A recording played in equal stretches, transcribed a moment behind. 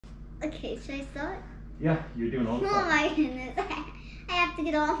Okay, should I start? Yeah, you're doing all the Oh stuff. my goodness. I have to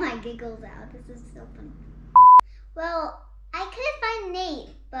get all my giggles out. This is so funny. Well, I couldn't find Nate,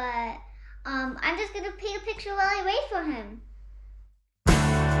 but I'm just gonna paint a picture while I wait for him.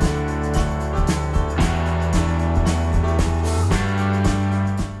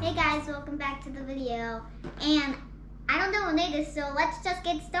 Hey guys, welcome back to the video. And I don't know what Nate is, so let's just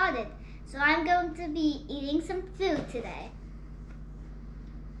get started. So I'm going to be eating some food today.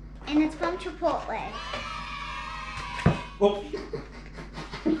 And it's from Chipotle. Oh.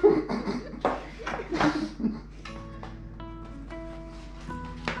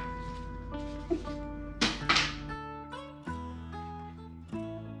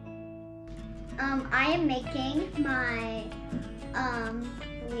 I am making my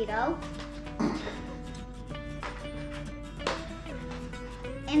burrito.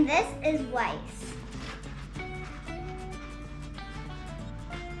 And this is rice.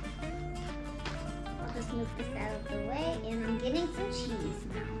 I'll just move this out of the way, and I'm getting some cheese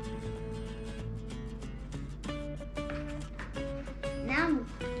now. Now I'm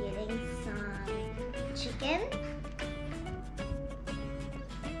getting some chicken.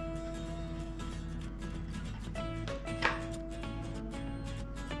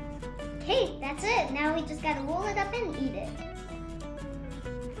 Okay, that's it. Now we just gotta roll it up and eat it.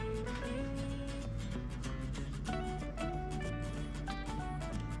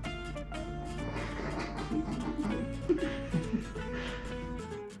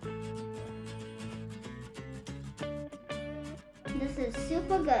 This is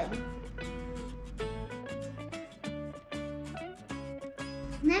super good.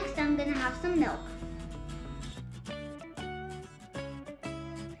 Next, I'm gonna have some milk.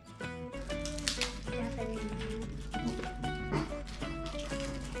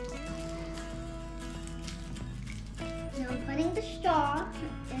 Now I'm putting the straw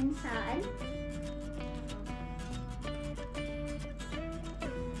inside.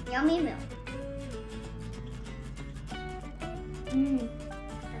 Yummy milk.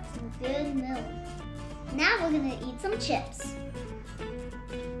 That's some good milk. Now we're gonna eat some chips.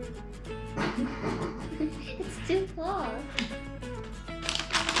 It's too far.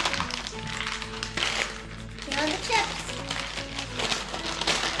 Here are the chips.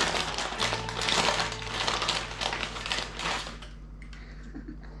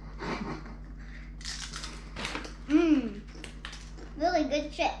 Really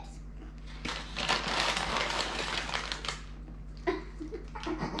good chips.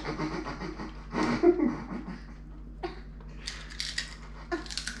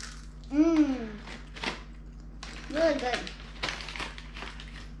 Really good.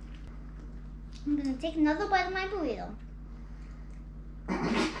 I'm gonna take another bite of my burrito.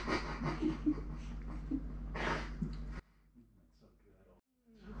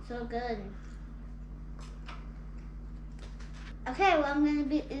 So good. Okay, well, I'm gonna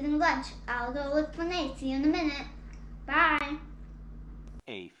be eating lunch. I'll go look for Nate. See you in a minute. Bye.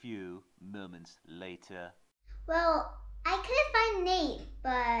 A few moments later. Well, I couldn't find Nate,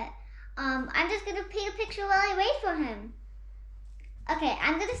 but I'm just gonna paint a picture while I wait for him. Okay,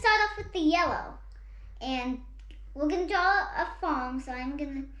 I'm gonna start off with the yellow, and we're gonna draw a farm. So I'm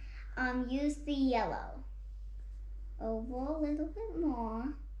gonna use the yellow over a little bit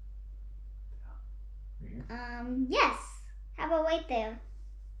more. Yes. How about right there?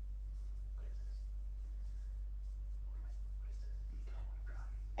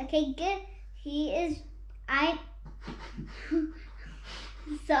 Okay, good.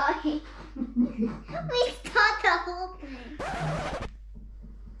 Sorry. We start the whole thing.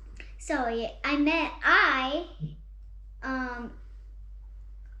 Sorry, I meant I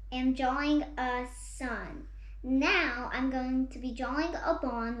am drawing a sun. Now I'm going to be drawing a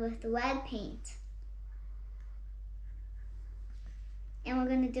barn with red paint. And we're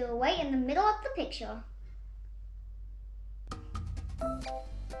going to do it right in the middle of the picture.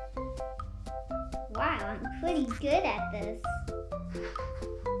 Wow, I'm pretty good at this.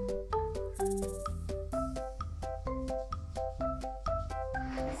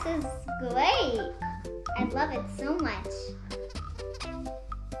 This is great. I love it so much.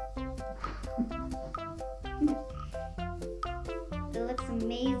 It looks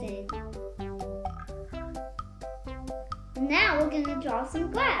amazing. Now we're going to draw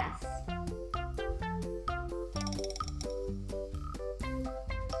some grass.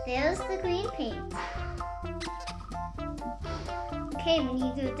 There's the green paint. Okay, when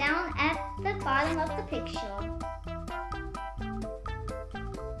you go down at the bottom of the picture.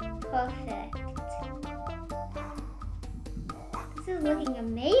 Perfect. This is looking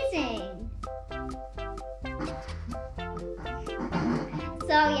amazing.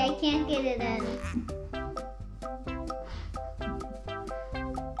 sorry, I can't get it in.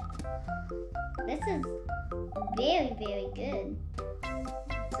 This is very, very good.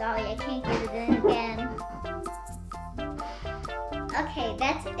 Sorry, I can't get it in again. Okay,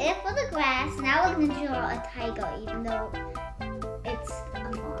 that's it for the grass. Now we're gonna draw a tiger, even though it's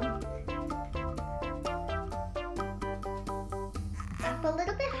a farm. Up a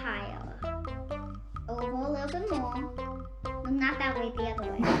little bit higher. Over a little bit more. No, not that way, the other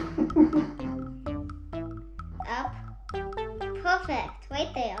way. Up. Perfect,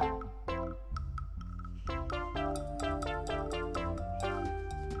 right there.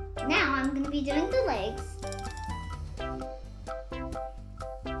 Now I'm gonna be doing the legs.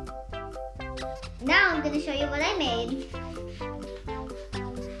 Now I'm gonna show you what I made.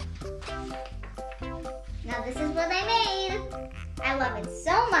 Now this is what I made. I love it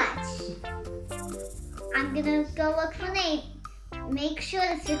so much. I'm gonna go look for Nate. Make sure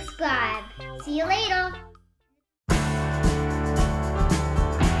to subscribe. See you later.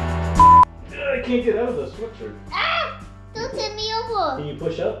 I can't get out of the sweatshirt. Ah! Don't tip me over. Can you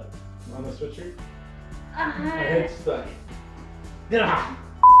push up on the sweatshirt? My Uh-huh. head's stuck. Ah.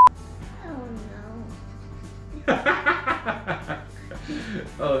 Oh no.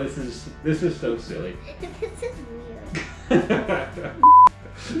 Oh, this is so silly. This is weird.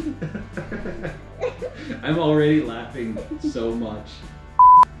 I'm already laughing so much.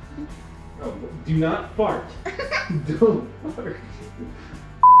 Oh, do not fart. Don't fart.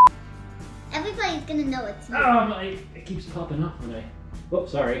 Everybody's gonna know it's me. Oh, it keeps popping up when I. Oh,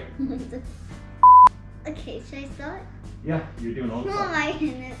 sorry. Okay, should I start? Yeah, you're doing all the Oh fun. my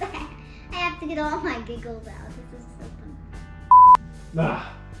goodness. I have to get all my giggles out. This is so fun.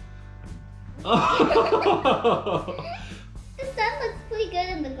 Ah. Oh. The sun looks pretty good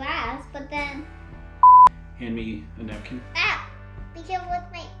in the grass, but then... Hand me a napkin. Ah! Be careful with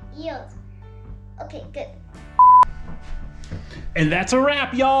my ears. Okay, good. And that's a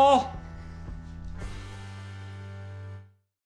wrap, y'all.